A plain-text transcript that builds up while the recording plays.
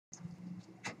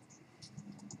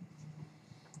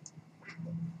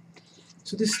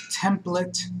So this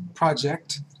template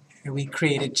project that we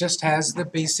created just has the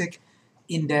basic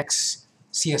index,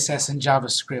 CSS, and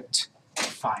JavaScript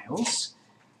files.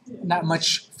 Not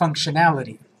much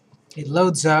functionality. It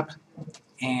loads up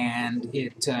and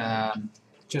it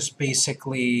just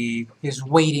basically is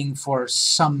waiting for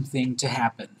something to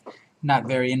happen. Not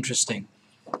very interesting.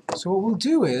 So what we'll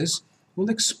do is we'll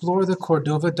explore the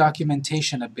Cordova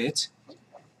documentation a bit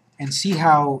and see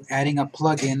how adding a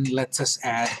plugin lets us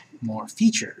add more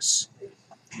features.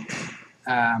 Go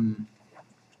ahead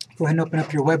and open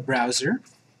up your web browser.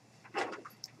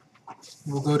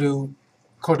 We'll go to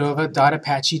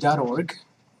cordova.apache.org.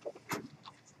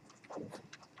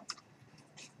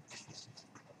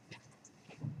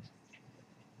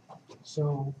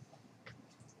 So,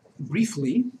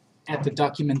 briefly, at the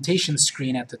documentation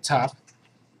screen at the top,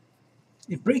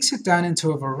 it breaks it down into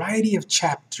a variety of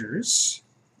chapters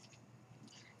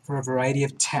for a variety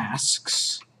of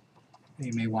tasks that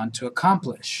you may want to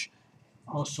accomplish.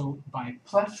 Also by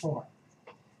platform.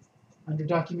 Under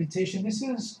documentation, this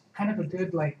is kind of a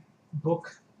good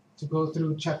book to go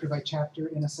through chapter by chapter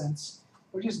in a sense,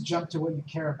 or just jump to what you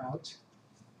care about.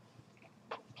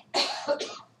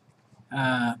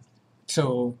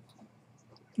 So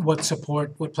what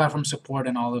platform support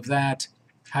and all of that,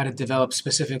 how to develop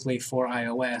specifically for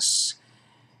iOS,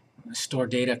 store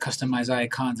data, customize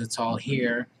icons, it's all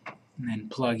here, and then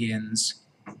plugins,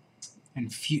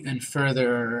 and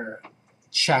further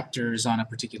chapters on a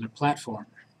particular platform.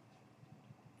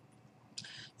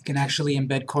 You can actually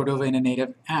embed Cordova in a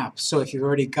native app. So if you've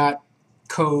already got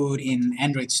code in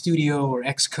Android Studio or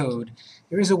Xcode,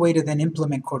 there is a way to then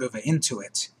implement Cordova into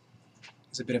it.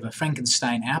 It's a bit of a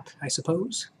Frankenstein app, I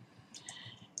suppose.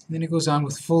 And then it goes on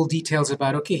with full details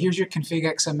about, okay, here's your config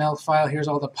XML file, here's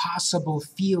all the possible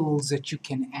fields that you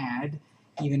can add,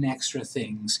 even extra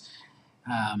things,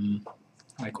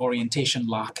 like orientation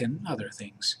lock and other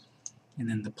things. And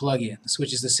then the plugins,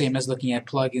 which is the same as looking at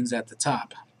plugins at the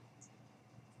top.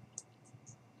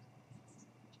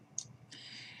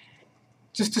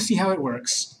 Just to see how it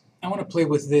works, I want to play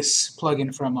with this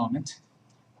plugin for a moment.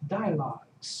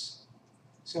 Dialogues.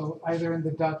 So either in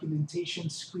the documentation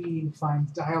screen,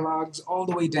 find dialogues all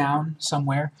the way down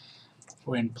somewhere,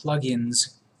 or in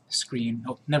plugins screen.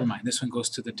 Oh, never mind. This one goes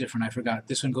to the different, I forgot.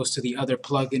 This one goes to the other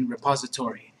plugin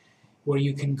repository, where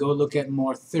you can go look at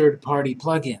more third-party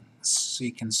plugins. So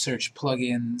you can search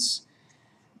plugins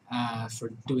for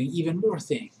doing even more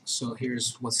things. So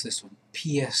here's, what's this one?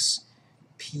 PS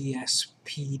PDF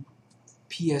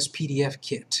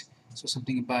kit. So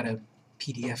something about a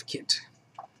PDF kit.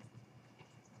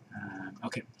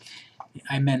 Okay.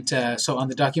 I meant, so on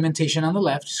the documentation on the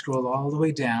left, scroll all the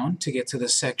way down to get to the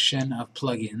section of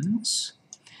plugins.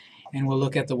 And we'll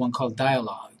look at the one called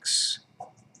Dialogues.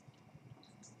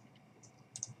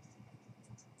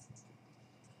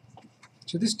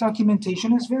 So this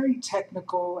documentation is very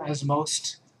technical, as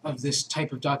most of this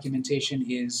type of documentation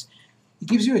is. It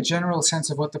gives you a general sense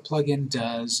of what the plugin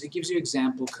does. It gives you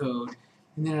example code,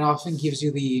 and then it often gives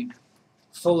you the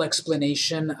full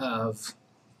explanation of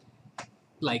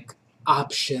like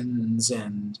options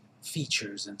and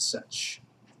features and such.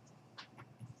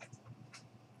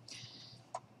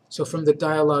 So from the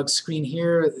dialog screen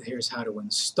here, here's how to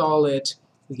install it.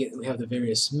 We have the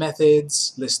various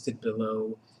methods listed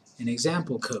below an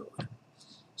example code.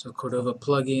 So Cordova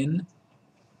plugin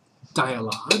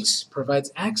Dialogues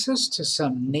provides access to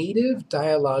some native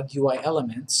dialog UI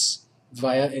elements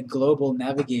via a global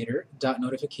navigator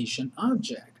 .notification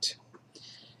object.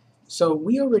 So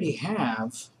we already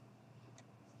have,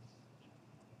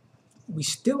 we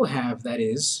still have, that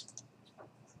is,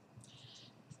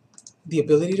 the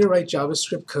ability to write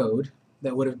JavaScript code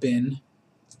that would have been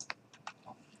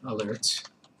alert,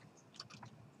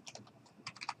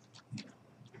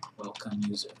 welcome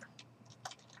user.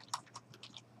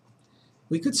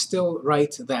 We could still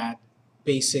write that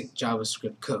basic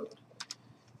JavaScript code,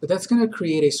 but that's going to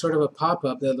create a sort of a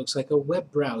pop-up that looks like a web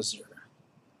browser,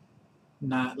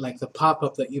 not like the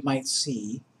pop-up that you might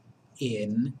see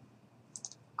in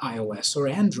iOS or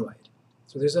Android.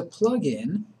 So there's a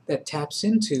plugin that taps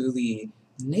into the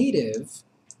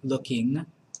native-looking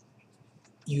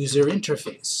user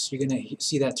interface. You're going to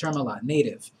see that term a lot,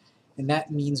 native. And that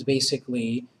means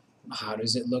basically, how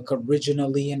does it look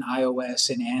originally in iOS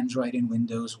and Android and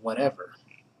Windows, whatever.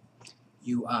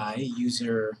 UI,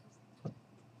 user,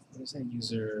 what is that?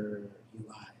 User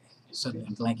UI. Suddenly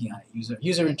I'm blanking on it.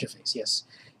 User interface, yes.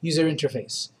 User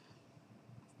interface.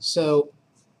 So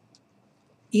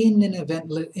in an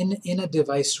event, in a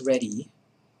device ready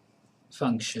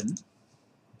function,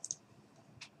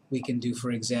 we can do, for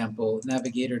example,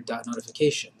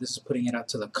 navigator.notification. This is putting it out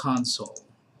to the console.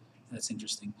 That's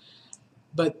interesting.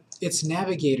 But it's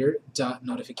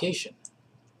navigator.notification.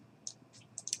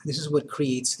 This is what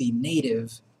creates the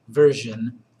native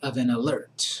version of an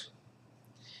alert.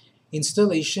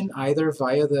 Installation either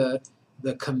via the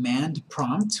command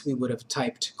prompt, we would have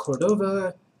typed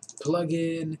Cordova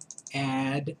plugin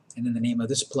add, and then the name of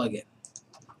this plugin.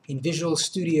 In Visual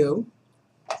Studio,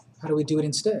 how do we do it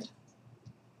instead?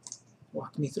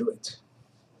 Walk me through it.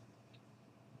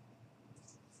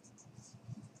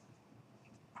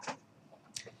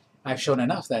 I've shown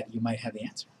enough that you might have the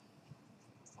answer.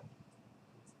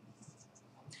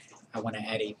 I want to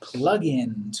add a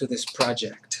plugin to this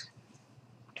project.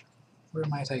 Where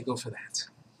might I go for that?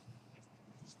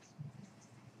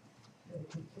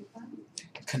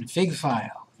 Config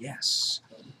file, yes.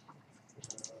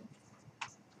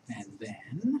 And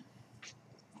then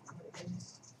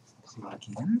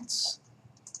plugins,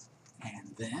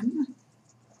 and then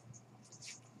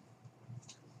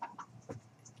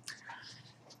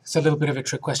it's a little bit of a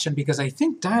trick question because I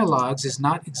think dialogues is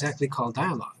not exactly called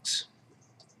dialogues.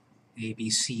 A, B,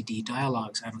 C, D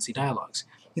dialogues. I don't see dialogues.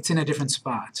 It's in a different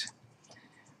spot.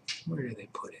 Where do they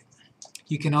put it?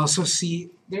 You can also see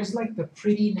there's like the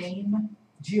pretty name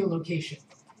geolocation,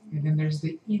 and then there's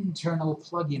the internal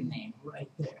plugin name right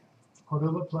there.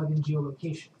 Cordova plugin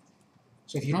geolocation.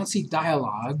 So if you don't see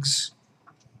dialogues,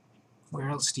 where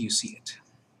else do you see it?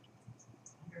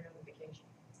 Under notification.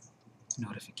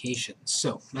 Notifications.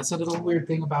 So that's a little weird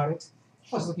thing about it.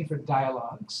 I was looking for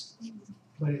dialogues,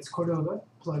 but it's Cordova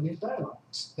plugin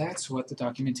dialogues. That's what the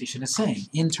documentation is saying.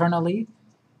 Internally,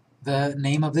 the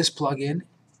name of this plugin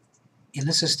in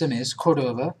the system is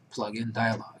Cordova plugin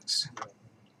dialogues.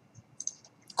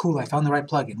 Cool, I found the right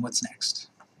plugin. What's next?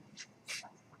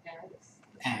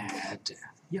 Add.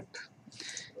 Yep.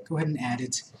 Go ahead and add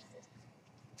it.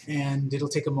 And it'll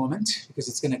take a moment because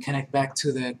it's going to connect back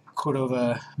to the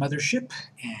Cordova mothership,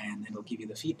 and it'll give you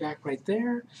the feedback right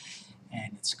there.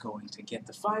 And it's going to get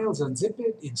the files, unzip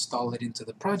it, install it into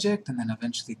the project, and then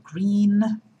eventually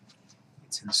green.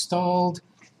 It's installed,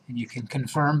 and you can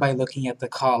confirm by looking at the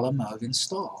column of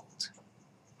installed.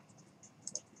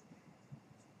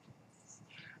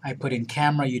 I put in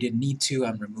camera, you didn't need to,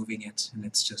 I'm removing it, and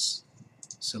it's just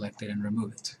select it and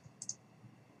remove it.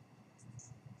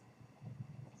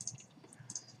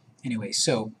 Anyway,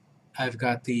 so I've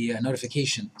got the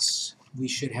notifications. We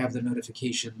should have the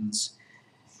notifications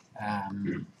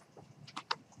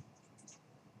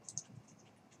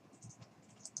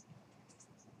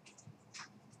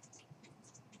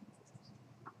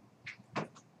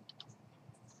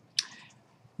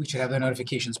we should have the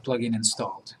notifications plugin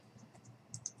installed.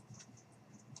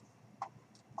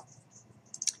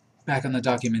 Back on the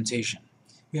documentation,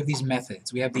 we have these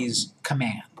methods, we have these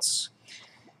commands.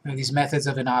 We have these methods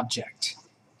of an object.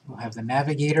 We'll have the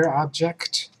navigator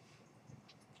object,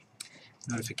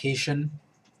 notification,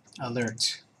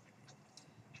 alert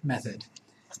method,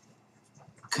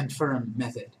 confirm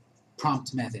method,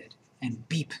 prompt method, and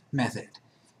beep method.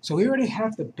 So we already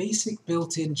have the basic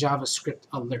built-in JavaScript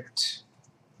alert,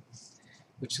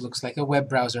 which looks like a web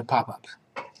browser pop-up.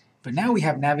 But now we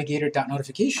have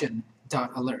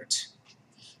navigator.notification.alert,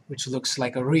 which looks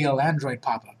like a real Android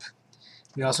pop-up.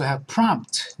 We also have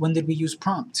prompt. When did we use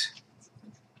prompt?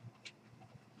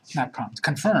 Not prompt.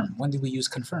 Confirm. When did we use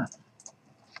confirm?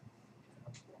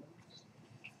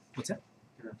 What's that?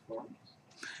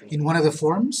 In one of the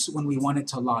forms, when we wanted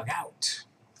to log out,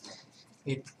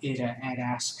 it had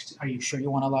asked, "Are you sure you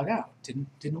want to log out?"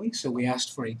 Didn't we? So we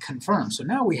asked for a confirm. So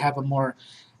now we have a more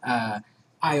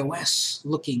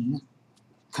iOS-looking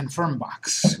confirm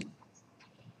box.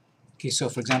 Okay, so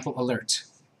for example, alert.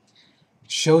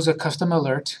 Shows a custom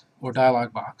alert or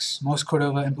dialog box. Most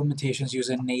Cordova implementations use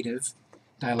a native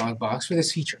dialog box for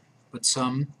this feature, but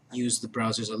some use the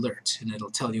browser's alert, and it'll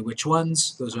tell you which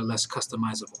ones. Those are less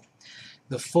customizable.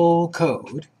 The full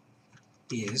code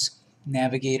is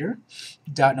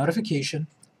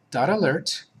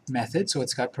navigator.notification.alert method, so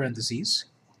it's got parentheses,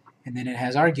 and then it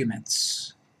has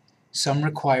arguments. Some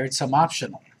required, some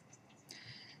optional.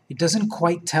 It doesn't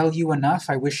quite tell you enough.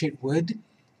 I wish it would,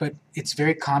 but it's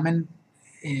very common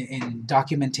in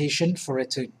documentation for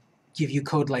it to give you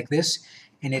code like this,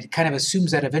 and it kind of assumes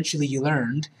that eventually you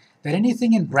learned that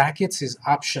anything in brackets is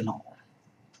optional.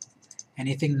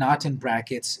 Anything not in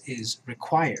brackets is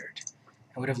required.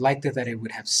 I would have liked it that it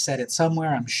would have said it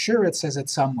somewhere. I'm sure it says it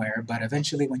somewhere, but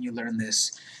eventually when you learn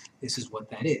this, this is what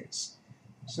that is.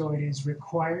 So it is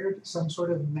required some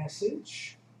sort of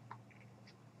message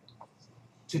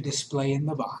to display in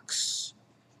the box.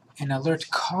 an alert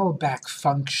callback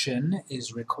function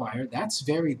is required. That's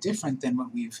very different than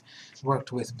what we've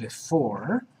worked with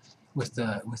before, with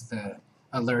the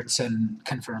alerts and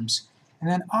confirms. And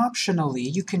then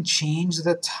optionally, you can change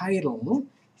the title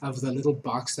of the little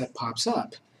box that pops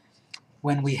up.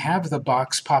 When we have the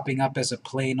box popping up as a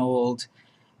plain old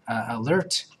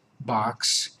alert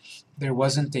box, there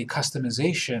wasn't a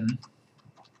customization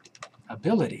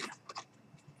ability.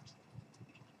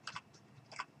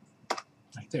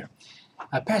 Right there.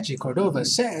 Apache Cordova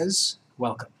says,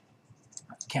 welcome.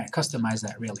 Can't customize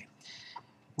that really.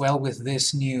 Well, with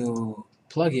this new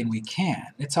plugin we can.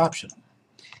 It's optional.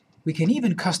 We can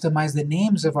even customize the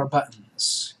names of our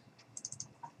buttons.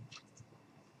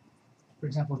 For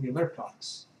example, the alert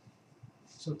box.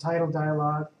 So title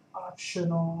dialog,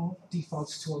 optional,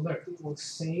 defaults to alert. It will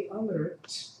say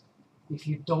alert. If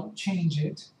you don't change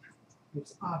it,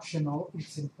 it's optional,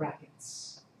 it's in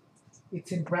brackets.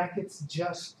 It's in brackets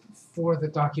just for the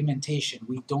documentation.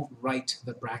 We don't write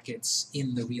the brackets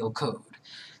in the real code.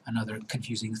 Another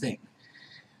confusing thing.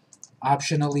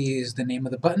 Optionally is the name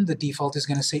of the button. The default is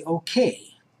going to say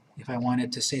OK. If I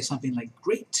wanted to say something like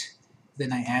great,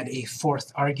 then I add a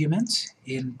fourth argument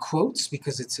in quotes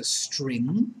because it's a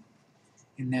string,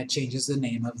 and that changes the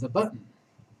name of the button.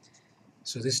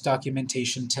 So this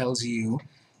documentation tells you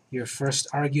your first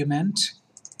argument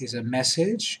is a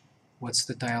message. What's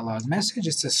the dialog message?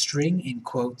 It's a string in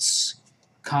quotes,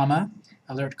 comma,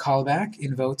 alert callback,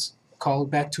 invokes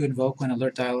callback to invoke when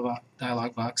alert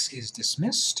dialog box is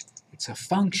dismissed. It's a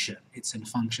function. It's in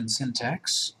function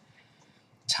syntax.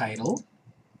 Title.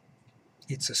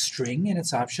 It's a string and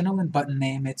it's optional, and button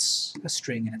name, it's a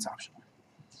string and it's optional.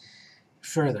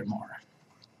 Furthermore,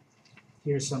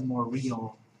 here's some more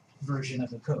real version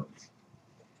of the code.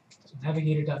 So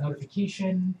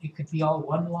navigator.notification, it could be all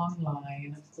one long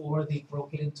line, or they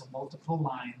broke it into multiple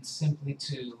lines simply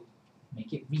to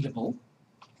make it readable.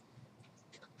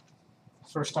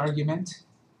 First argument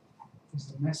is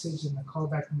the message and the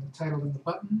callback from the title and the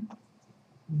button,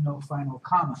 no final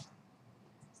comma.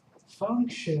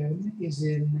 Function is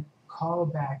in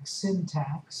callback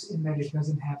syntax in that it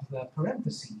doesn't have the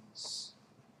parentheses.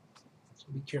 So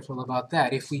be careful about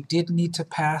that. If we did need to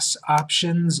pass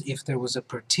options, if there was a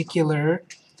particular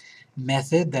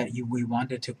method that we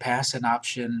wanted to pass an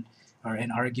option or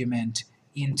an argument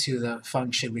into the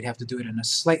function, we'd have to do it in a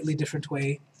slightly different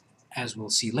way, as we'll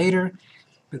see later.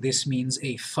 But this means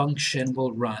a function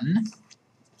will run,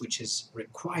 which is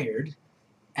required,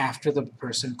 after the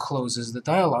person closes the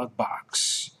dialog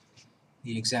box.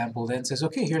 The example then says,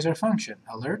 okay, here's our function.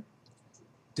 Alert,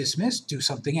 dismiss, do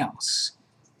something else.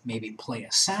 Maybe play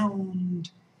a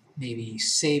sound, maybe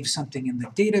save something in the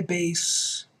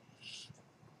database.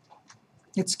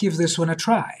 Let's give this one a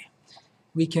try.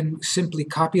 We can simply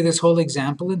copy this whole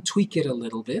example and tweak it a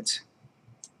little bit.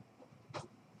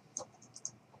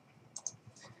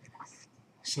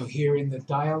 So here in the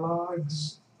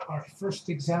dialogues, our first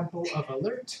example of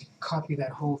alert, copy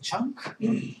that whole chunk.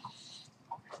 In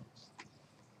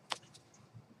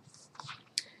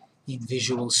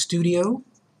Visual Studio,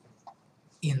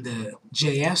 in the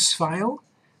JS file,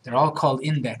 they're all called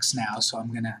index now, so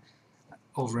I'm going to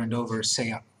over and over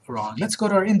say wrong. Let's go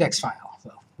to our index file.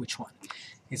 So which one?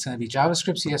 It's going to be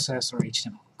JavaScript, CSS, or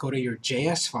HTML. Go to your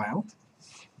JS file.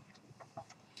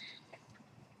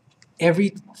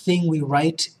 Everything we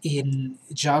write in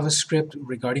JavaScript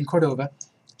regarding Cordova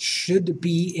should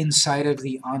be inside of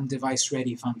the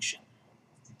onDeviceReady function.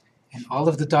 And all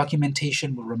of the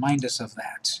documentation will remind us of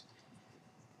that.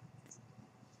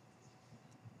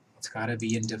 It's got to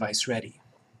be in DeviceReady.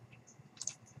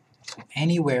 So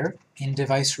anywhere in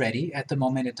DeviceReady, at the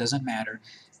moment it doesn't matter,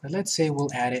 but let's say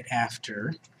we'll add it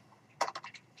after.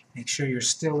 Make sure you're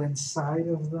still inside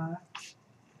of the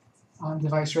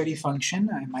onDeviceReady function.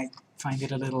 I might find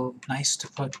it a little nice to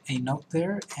put a note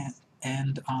there,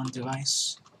 and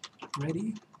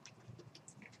onDeviceReady.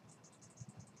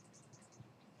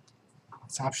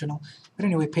 It's optional. But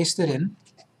anyway, paste it in.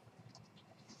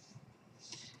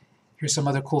 Here's some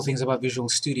other cool things about Visual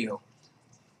Studio.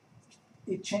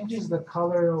 It changes the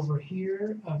color over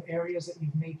here of areas that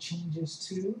you've made changes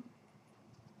to.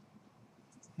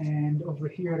 And over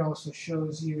here it also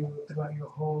shows you throughout your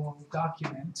whole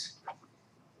document.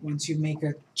 Once you make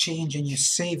a change and you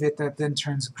save it, that then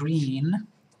turns green.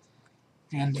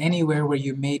 And anywhere where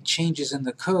you made changes in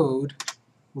the code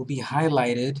will be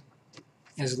highlighted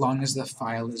as long as the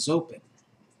file is open.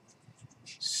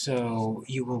 So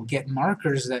you will get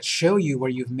markers that show you where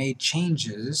you've made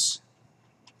changes.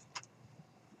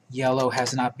 Yellow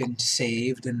has not been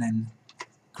saved, and then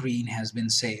green has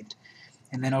been saved.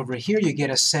 And then over here you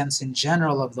get a sense in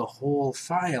general of the whole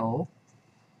file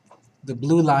The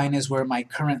blue line is where my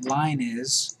current line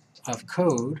is of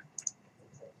code.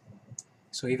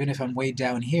 So even if I'm way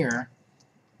down here,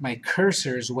 my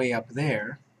cursor is way up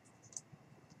there,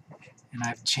 and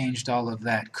I've changed all of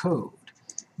that code.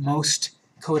 Most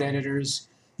code editors,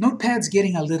 Notepad's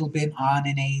getting a little bit on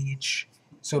in age,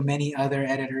 so many other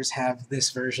editors have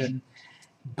this version,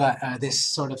 but this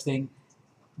sort of thing.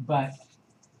 But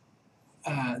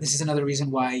this is another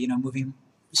reason why, you know,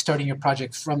 starting your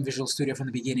project from Visual Studio from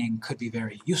the beginning could be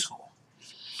very useful.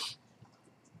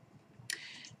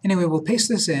 Anyway, we'll paste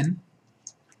this in.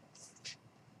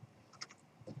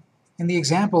 And the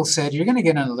example said you're going to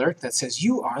get an alert that says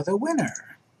you are the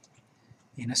winner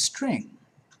in a string.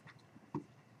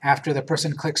 After the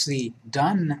person clicks the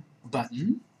Done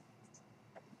button,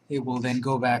 it will then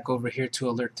go back over here to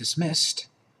Alert Dismissed.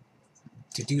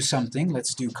 To do something,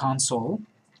 let's do console.log,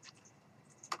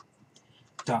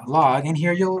 and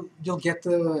here you'll get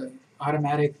the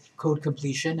automatic code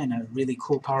completion, and a really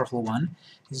cool, powerful one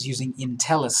is using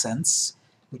IntelliSense,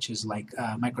 which is like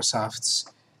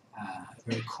Microsoft's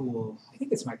very cool, I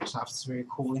think it's Microsoft's very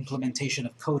cool implementation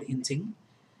of code hinting.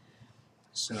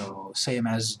 So same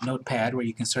as Notepad, where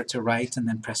you can start to write and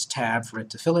then press Tab for it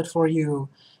to fill it for you.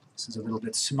 This is a little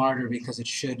bit smarter because it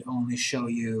should only show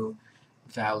you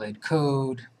valid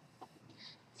code,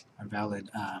 or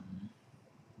valid,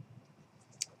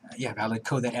 valid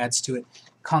code that adds to it.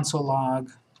 Console log.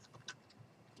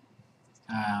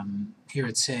 Here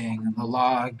it's saying the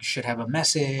log should have a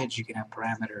message, you can have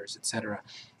parameters, etc.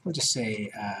 We'll just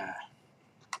say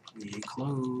we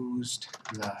closed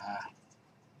the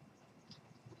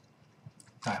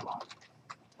dialog.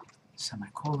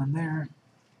 Semicolon there.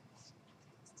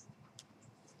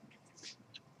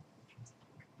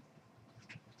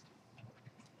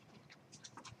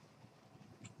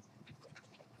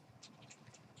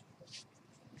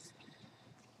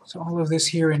 So all of this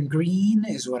here in green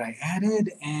is what I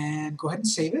added, and go ahead and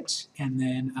save it, and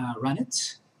then run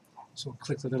it. So we'll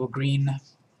click the little green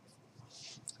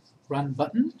Run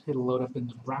button. It'll load up in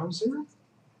the browser.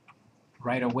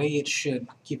 Right away it should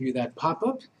give you that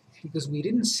pop-up, because we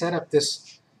didn't set up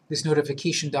this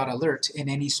notification.alert in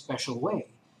any special way.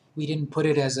 We didn't put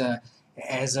it as a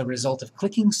result of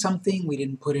clicking something. We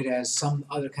didn't put it as some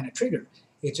other kind of trigger.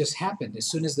 It just happened. As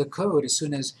soon as the code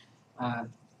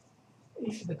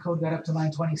got up to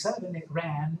line 27, it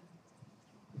ran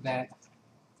that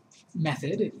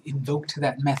method, it invoked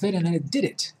that method, and then it did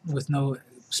it with no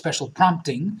special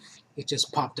prompting. It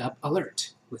just popped up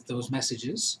alert with those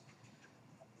messages.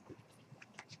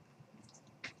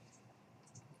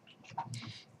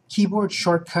 Keyboard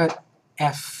shortcut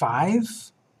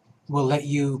F5 will let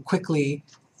you quickly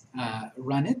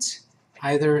run it,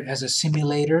 either as a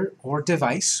simulator or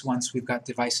device, once we've got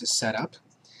devices set up.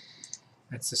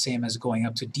 That's the same as going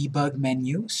up to Debug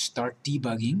menu, Start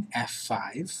Debugging,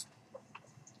 F5.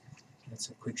 That's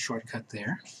a quick shortcut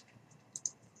there.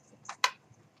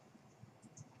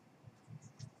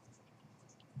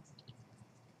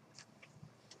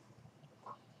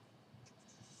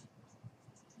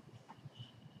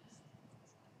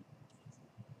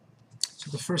 So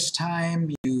the first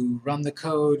time you run the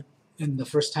code in the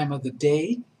first time of the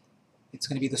day, it's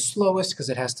going to be the slowest because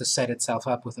it has to set itself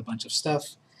up with a bunch of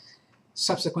stuff.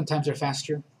 Subsequent times are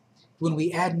faster. When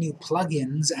we add new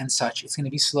plugins and such, it's going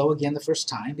to be slow again the first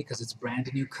time because it's brand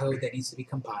new code that needs to be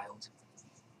compiled.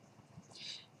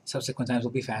 Subsequent times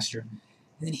will be faster.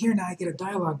 And then here now I get a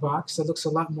dialog box that looks a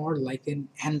lot more like an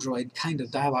Android kind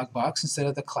of dialog box instead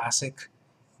of the classic,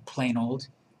 plain old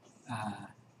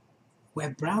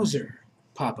web browser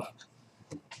pop-up.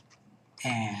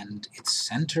 And it's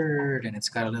centered, and it's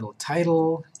got a little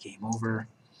title, Game Over,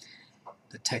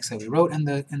 the text that we wrote, and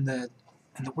the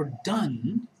word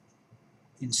done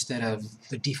instead of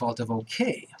the default of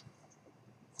OK.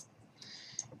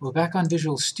 Well, back on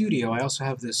Visual Studio, I also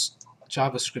have this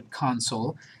JavaScript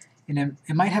console, and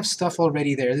it might have stuff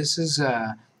already there. This is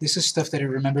stuff that I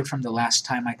remembered from the last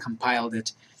time I compiled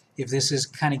it. If this is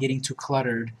kind of getting too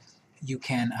cluttered, you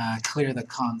can clear the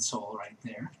console right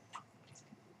there.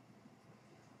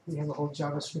 We have a whole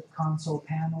JavaScript console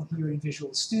panel here in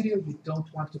Visual Studio. You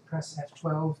don't want to press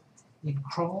F12 in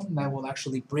Chrome. That will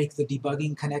actually break the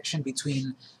debugging connection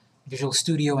between Visual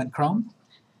Studio and Chrome.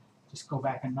 Just go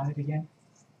back and run it again.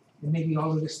 And maybe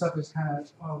all of this stuff is kind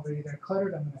of already there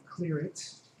cluttered. I'm going to clear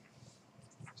it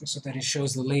just so that it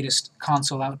shows the latest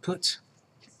console output.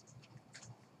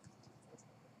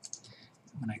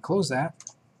 When I close that,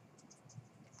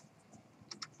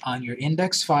 on your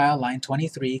index file, line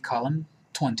 23, column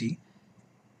 20,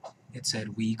 it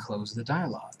said, we close the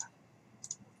dialog.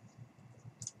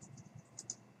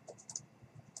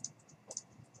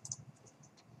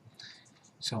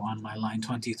 So on my line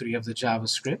 23 of the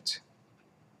JavaScript,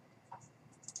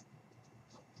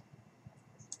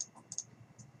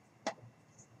 let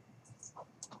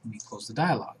me close the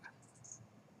dialog.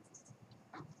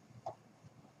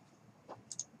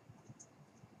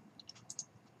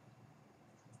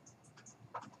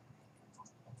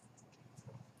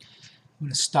 I'm going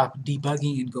to stop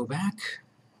debugging and go back.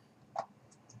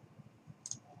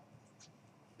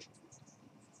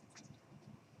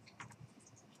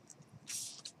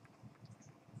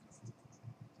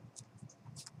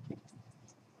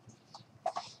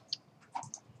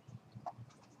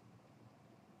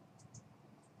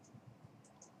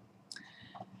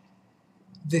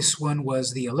 This one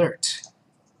was the alert.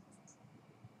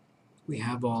 We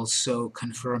have also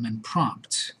confirm and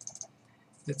prompt.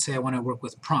 Let's say I want to work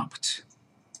with prompt.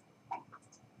 You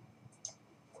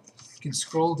can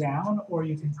scroll down, or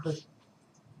you can click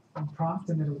on prompt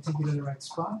and it'll take you to the right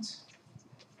spot.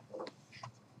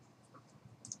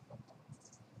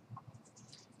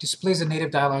 Displays a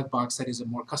native dialog box that is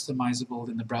more customizable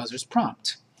than the browser's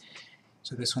prompt.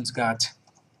 So this one's got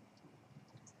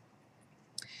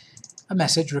a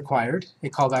message required, a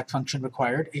callback function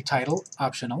required, a title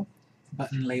optional,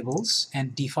 button labels,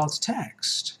 and default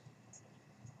text.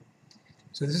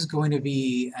 So this is going to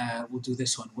be, we'll do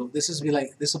this one. Well, this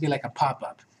will be like a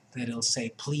pop-up that it'll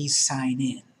say, please sign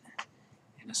in,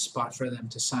 and a spot for them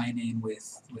to sign in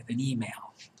with an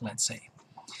email, let's say.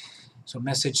 So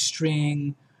message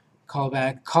string,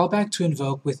 callback to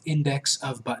invoke with index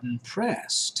of button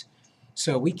pressed.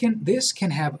 So this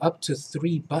can have up to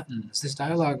 3 buttons. This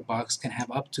dialog box can have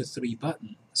up to 3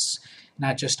 buttons,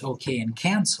 not just OK and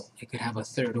cancel. It could have a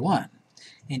third one.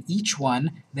 And each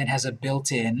one then has a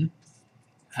built-in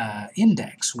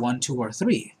index, 1, 2, or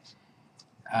 3.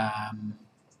 I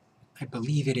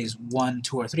believe it is 1,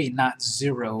 2, or 3, not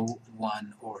 0,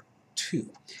 1, or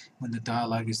 2. When the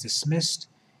dialog is dismissed,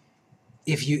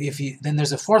 then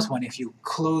there's a fourth one. If you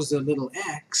close the little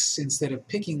X, instead of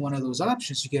picking one of those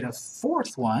options, you get a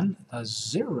fourth one, a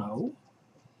 0,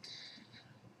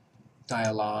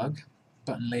 dialog,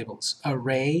 button labels.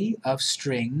 Array of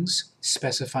strings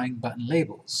specifying button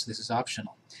labels. This is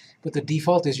optional. But the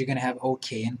default is you're going to have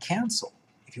OK and cancel.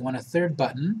 If you want a third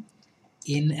button,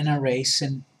 in an array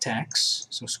syntax,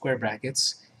 so square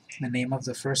brackets, the name of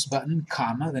the first button,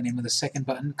 comma, the name of the second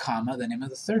button, comma, the name of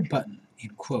the third button,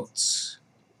 in quotes.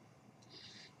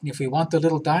 And if we want the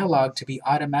little dialog to be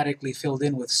automatically filled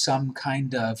in with some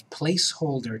kind of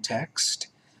placeholder text,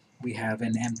 we have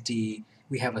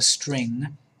a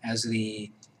string as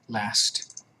the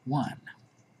last one.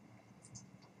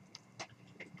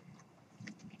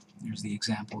 There's the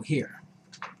example here.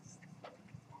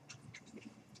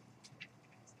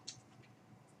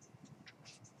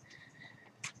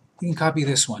 You can copy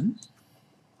this one.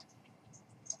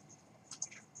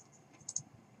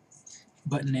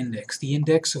 Button index. The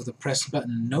index of the pressed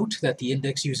button. Note that the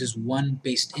index uses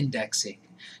 1-based indexing.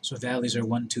 So values are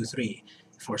 1, 2, 3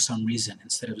 for some reason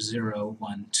instead of 0,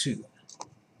 1, 2.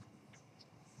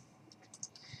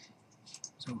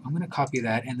 So I'm going to copy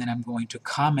that, and then I'm going to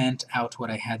comment out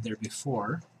what I had there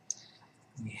before.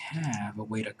 We have a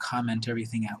way to comment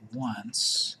everything at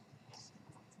once.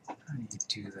 How do you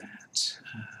do that?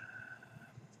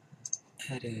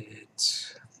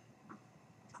 Edit.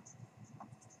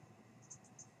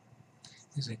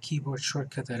 There's a keyboard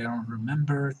shortcut that I don't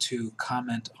remember to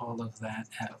comment all of that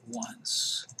at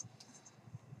once.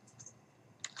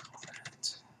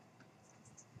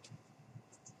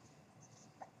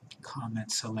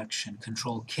 Comment selection,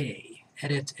 Control K.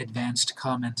 Edit advanced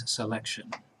comment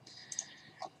selection.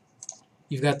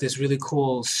 You've got this really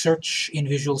cool search in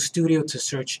Visual Studio to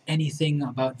search anything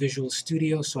about Visual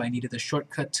Studio, so I needed a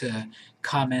shortcut to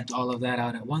comment all of that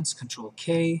out at once. Control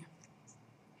K.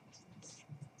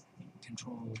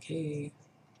 Control K.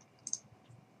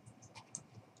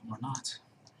 Or not.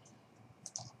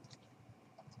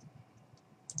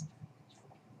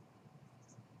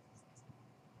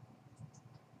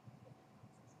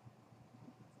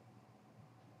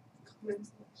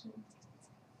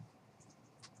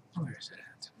 Where is it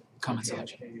at? Comment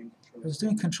selection. I was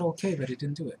doing Control K, but it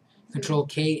didn't do it. Control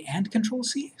K and Control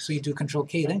C? So you do Control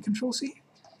K, then Control C?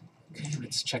 Okay,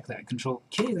 let's check that. Control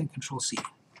K, then Control C.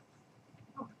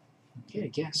 Okay, I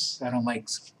guess. I don't like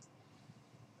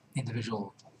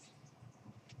individual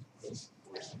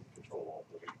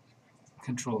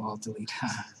Control Alt Delete.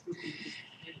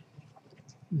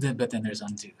 But then there's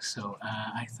undo. So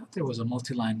I thought there was a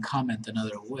multi-line comment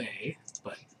another way,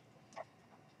 but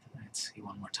let's see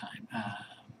one more time.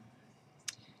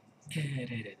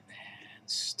 Edit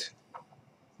advanced.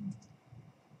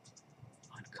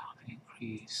 Uncommon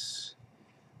increase.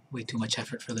 way too much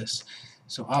effort for this.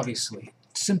 So obviously,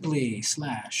 simply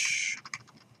slash,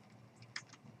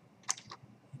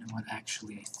 you know what,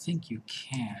 actually I think you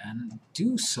can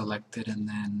do selected and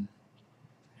then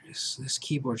there's this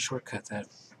keyboard shortcut that,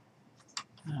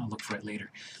 I'll look for it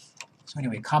later. So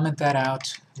anyway, comment that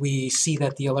out. We see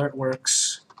that the alert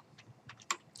works.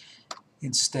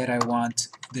 Instead I want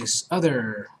this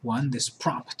other one, this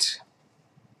prompt.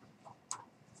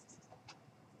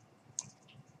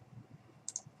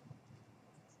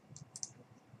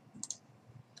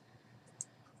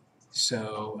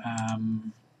 So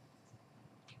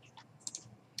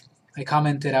I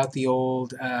commented out the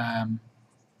old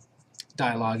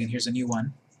dialog, and here's a new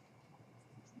one.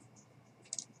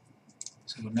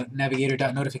 So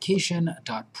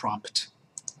navigator.notification.prompt.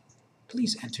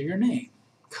 Please enter your name,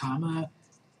 comma,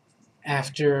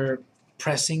 after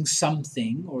pressing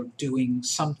something or doing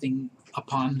something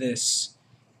upon this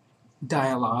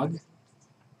dialog,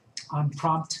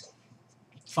 onPrompt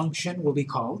function will be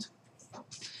called.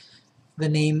 The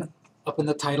name up in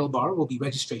the title bar will be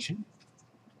registration.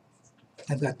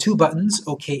 I've got two buttons,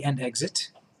 OK and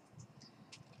exit.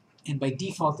 And by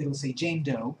default, it'll say Jane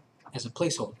Doe as a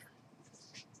placeholder.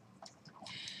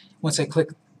 Once I click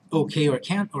OK or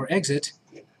exit,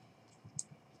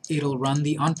 it'll run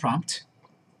the onPrompt,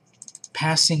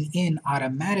 passing in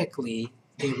automatically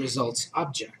a results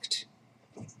object.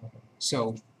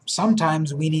 So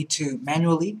sometimes we need to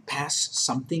manually pass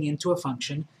something into a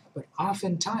function, but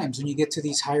oftentimes when you get to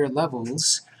these higher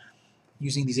levels,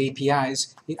 using these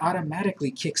APIs, it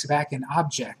automatically kicks back an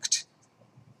object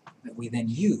that we then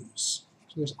use.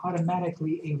 So there's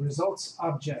automatically a results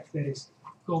object that is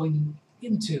going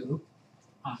into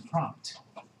onPrompt.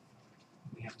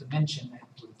 We have to mention that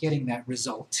we're getting that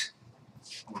result,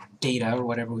 or data, or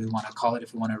whatever we want to call it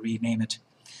if we want to rename it.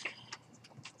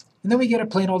 And then we get a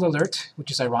plain old alert,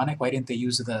 which is ironic. Why didn't they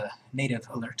use the native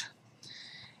alert?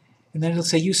 And then it'll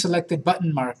say you selected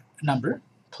button mark number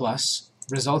plus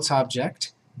results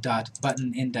object dot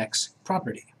button index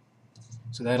property.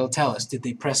 So that'll tell us, did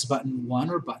they press button 1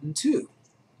 or button 2?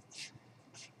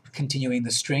 Continuing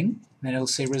the string, then it'll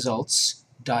say results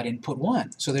dot input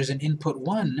 1. So there's an input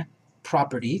 1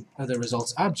 property of the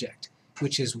results object,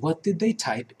 which is what did they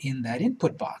type in that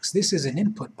input box. This is an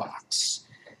input box,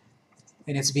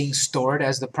 and it's being stored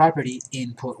as the property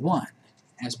input 1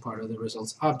 as part of the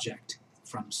results object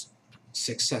from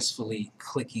successfully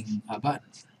clicking a button.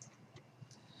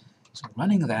 So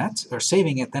running that, or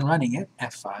saving it, then running it,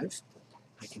 F5,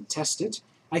 I can test it.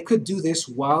 I could do this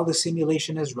while the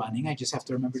simulation is running. I just have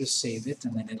to remember to save it,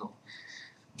 and then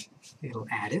it'll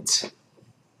add it.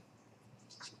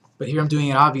 But here I'm doing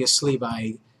it obviously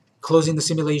by closing the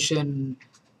simulation,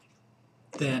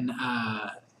 then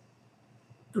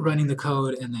running the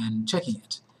code, and then checking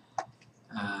it.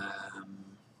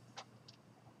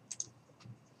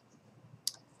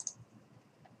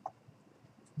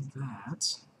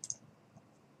 That.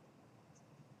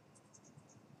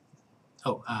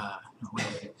 Oh, no, wait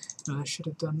a minute. No, I should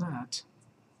have done that.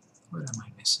 What am I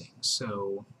missing?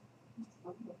 So,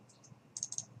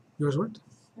 yours worked?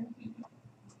 Okay,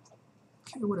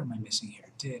 what am I missing here?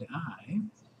 Did I?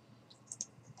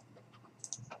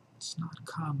 It's not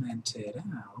commented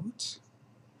out.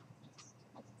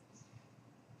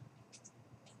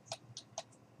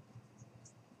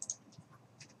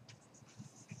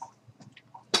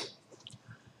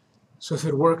 So if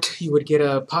it worked, you would get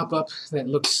a pop-up that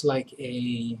looks like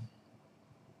a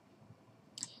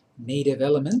native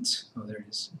element. Oh, there it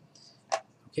is.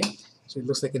 Okay, so it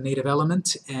looks like a native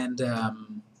element, and that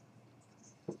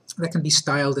can be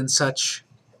styled and such,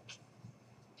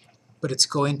 but it's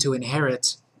going to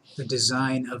inherit the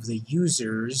design of the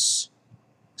user's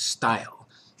style.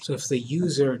 So if the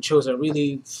user chose a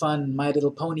really fun My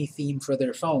Little Pony theme for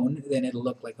their phone, then it'll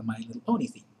look like a My Little Pony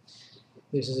theme.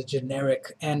 This is a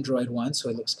generic Android one, so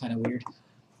it looks kind of weird,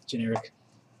 generic.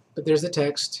 But there's the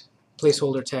text,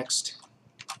 placeholder text.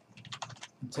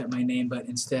 I'll type my name, but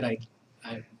instead I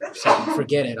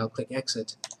forget it, I'll click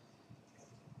exit.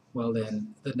 Well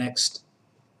then, the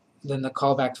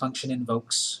callback function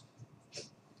invokes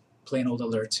plain old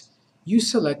alert. You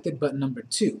selected button number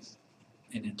 2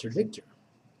 and entered Victor.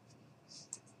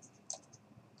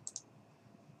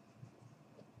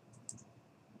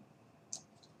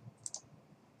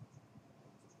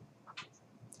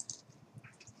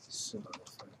 So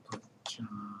if I put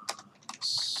John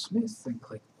Smith and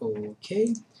click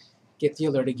OK, get the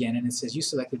alert again, and it says you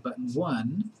selected button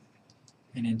 1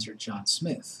 and entered John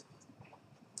Smith.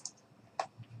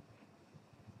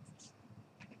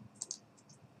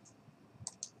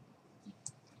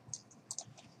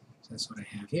 So that's what I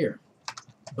have here.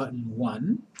 Button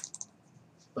 1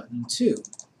 button 2.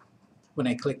 When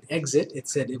I clicked exit, it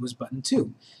said it was button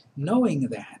 2. Knowing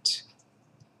that,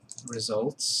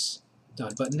 results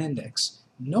dot button index.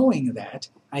 Knowing that,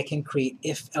 I can create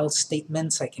if-else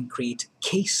statements, I can create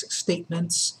case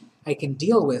statements, I can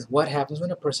deal with what happens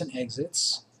when a person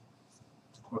exits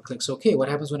or clicks OK, what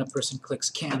happens when a person clicks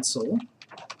cancel,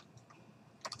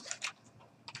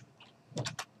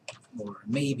 or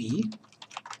maybe,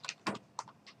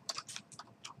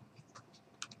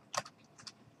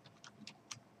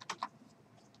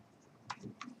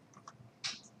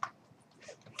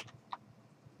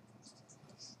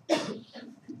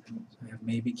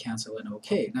 maybe, cancel, and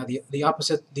OK. Now the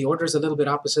opposite, the order is a little bit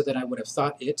opposite than I would have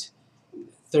thought it.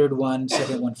 Third one,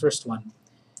 second one, first one.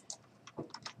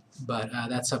 But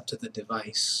that's up to the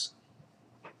device.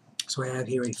 So I have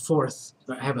here a fourth,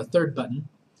 or I have a third button,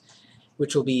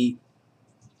 which will be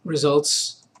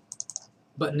results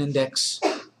button index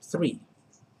 3.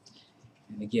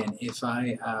 And again, if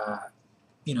I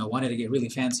wanted to get really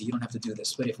fancy, you don't have to do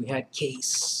this. But if we had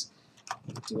case,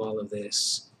 we could do all of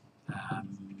this.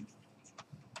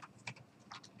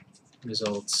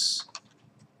 Results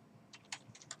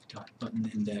dot button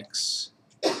index,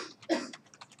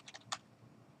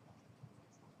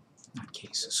 not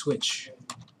case, a switch.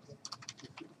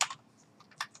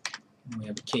 And we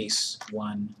have a case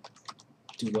 1,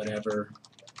 do whatever,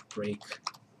 break,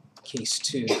 case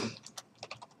 2,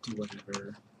 do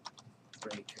whatever,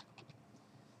 break.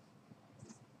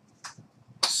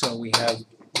 So we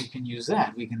can use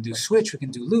that. We can do switch, we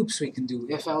can do loops, we can do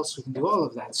if else, we can do all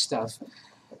of that stuff.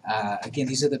 Again,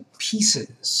 these are the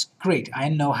pieces. Great, I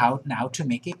know how now to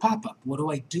make a pop-up. What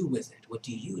do I do with it? What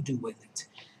do you do with it?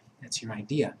 That's your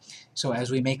idea. So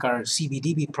as we make our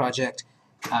CBDB project,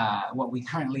 what we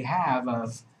currently have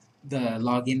of the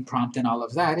login prompt and all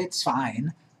of that, it's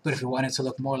fine. But if we want it to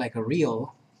look more like a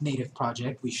real native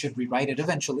project, we should rewrite it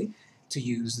eventually to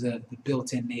use the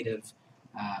built-in native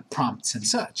prompts and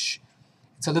such.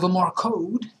 It's a little more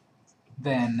code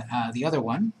than the other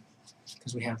one,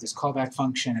 because we have this callback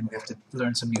function and we have to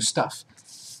learn some new stuff.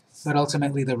 But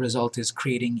ultimately the result is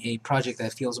creating a project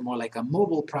that feels more like a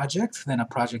mobile project than a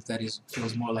project that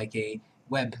feels more like a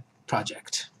web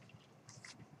project.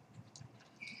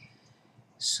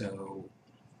 So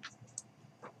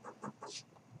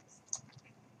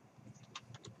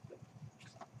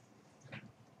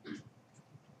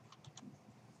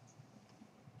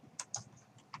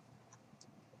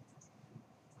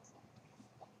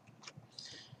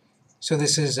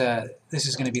this is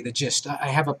going to be the gist. I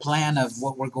have a plan of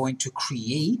what we're going to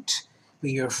create, but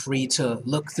you're free to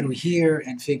look through here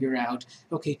and figure out,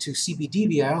 okay, to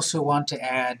CBDB I also want to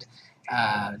add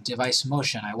device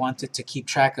motion. I want it to keep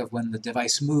track of when the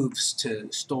device moves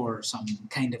to store some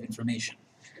kind of information.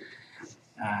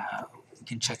 You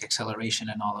can check acceleration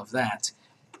and all of that.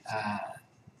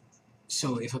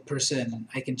 So if a person,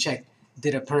 I can check,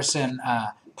 did a person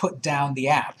put down the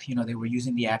app? You know, they were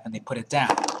using the app and they put it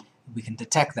down. We can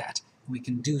detect that. We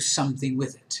can do something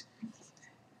with it.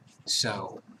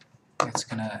 So that's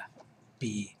going to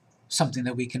be something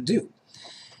that we can do.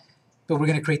 But we're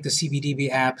going to create the CBDB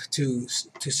app to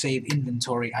save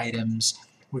inventory items.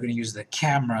 We're going to use the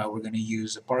camera. We're going to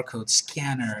use a barcode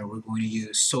scanner. We're going to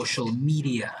use social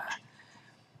media.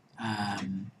 We're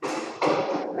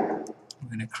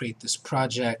going to create this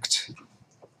project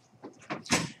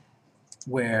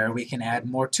where we can add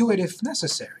more to it if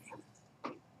necessary.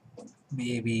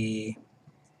 Maybe,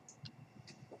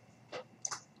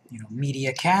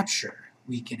 media capture.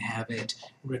 We can have it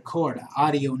record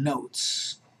audio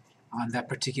notes on that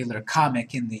particular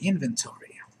comic in the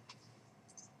inventory.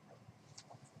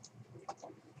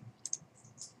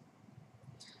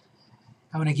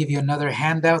 I want to give you another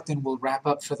handout, then we'll wrap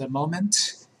up for the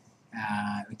moment.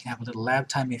 We can have a little lab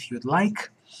time if you'd like.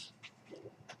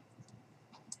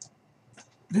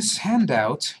 This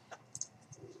handout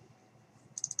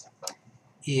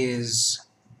is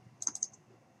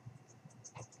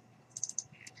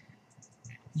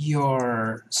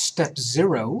your step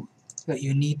 0 that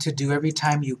you need to do every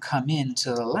time you come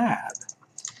into the lab.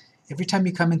 Every time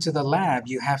you come into the lab,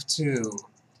 you have to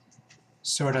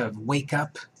sort of wake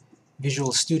up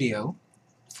Visual Studio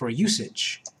for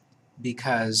usage,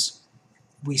 because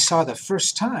we saw the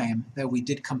first time that we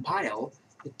did compile,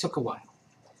 it took a while.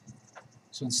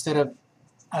 So instead of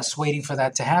us waiting for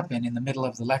that to happen in the middle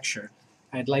of the lecture,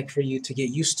 I'd like for you to get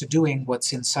used to doing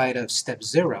what's inside of step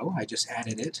 0. I just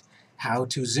added it. How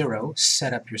to 0,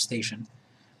 set up your station.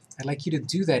 I'd like you to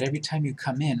do that every time you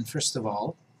come in. First of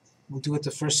all, we'll do it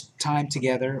the first time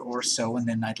together or so, and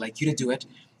then I'd like you to do it.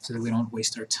 so that we don't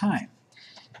waste our time.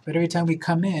 But every time we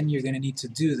come in, you're going to need to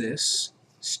do this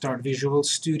Start Visual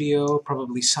Studio,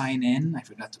 probably sign in. I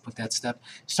forgot to put that step.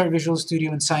 Start Visual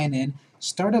Studio and sign in.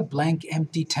 Start a blank,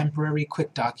 empty, temporary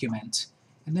quick document,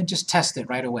 and then just test it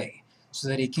right away so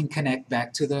that it can connect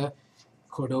back to the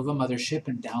Cordova mothership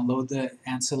and download the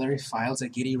ancillary files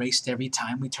that get erased every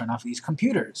time we turn off these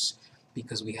computers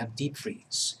because we have deep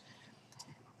freeze.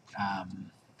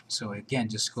 So again,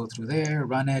 just go through there,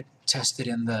 run it, test it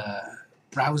in the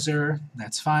browser,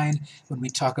 that's fine. When we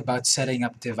talk about setting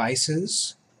up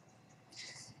devices,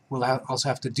 we'll also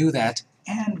have to do that.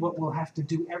 And what we'll have to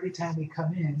do every time we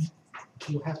come in,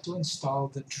 you'll have to install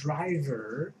the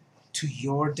driver to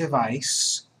your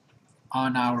device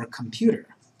on our computer.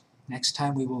 Next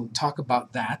time we will talk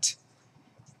about that,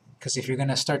 because if you're going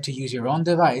to start to use your own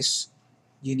device,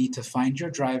 you need to find your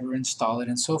driver, install it,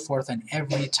 and so forth, and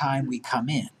every time we come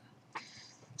in.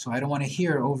 So I don't want to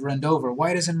hear over and over,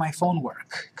 why doesn't my phone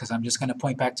work? Because I'm just going to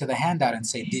point back to the handout and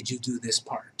say, did you do this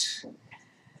part?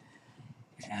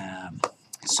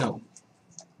 So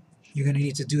you're going to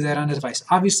need to do that on the device.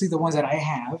 Obviously the ones that I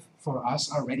have for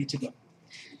us are ready to go.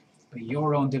 But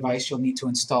your own device, you'll need to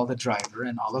install the driver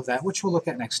and all of that, which we'll look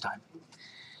at next time.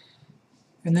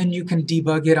 And then you can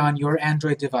debug it on your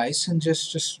Android device and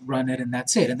just run it, and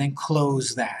that's it. And then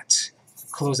close that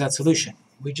solution.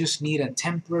 We just need a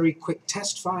temporary quick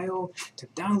test file to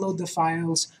download the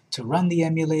files, to run the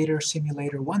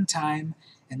simulator one time,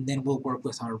 and then we'll work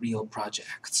with our real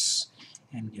projects.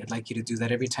 And I'd like you to do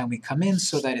that every time we come in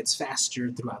so that it's faster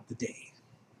throughout the day.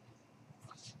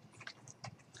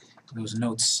 Those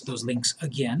notes, those links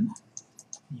again,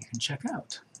 you can check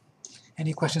out.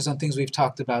 Any questions on things we've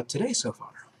talked about today so far?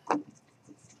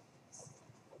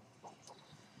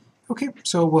 Okay,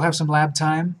 so we'll have some lab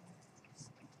time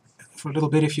for a little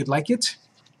bit if you'd like it.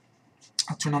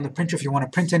 I'll turn on the printer if you want to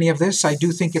print any of this. I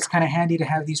do think it's kind of handy to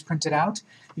have these printed out.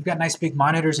 You've got nice big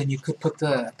monitors and you could put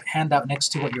the handout next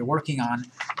to what you're working on,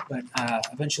 but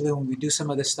eventually when we do some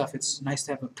of this stuff, it's nice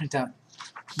to have a printout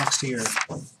next to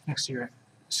your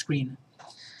screen.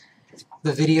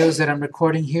 The videos that I'm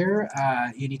recording here,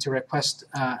 you need to request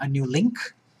a new link.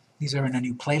 These are in a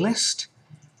new playlist.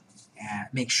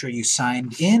 Make sure you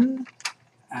signed in,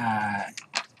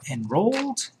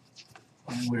 enrolled,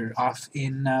 and we're off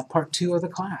in part 2 of the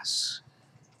class.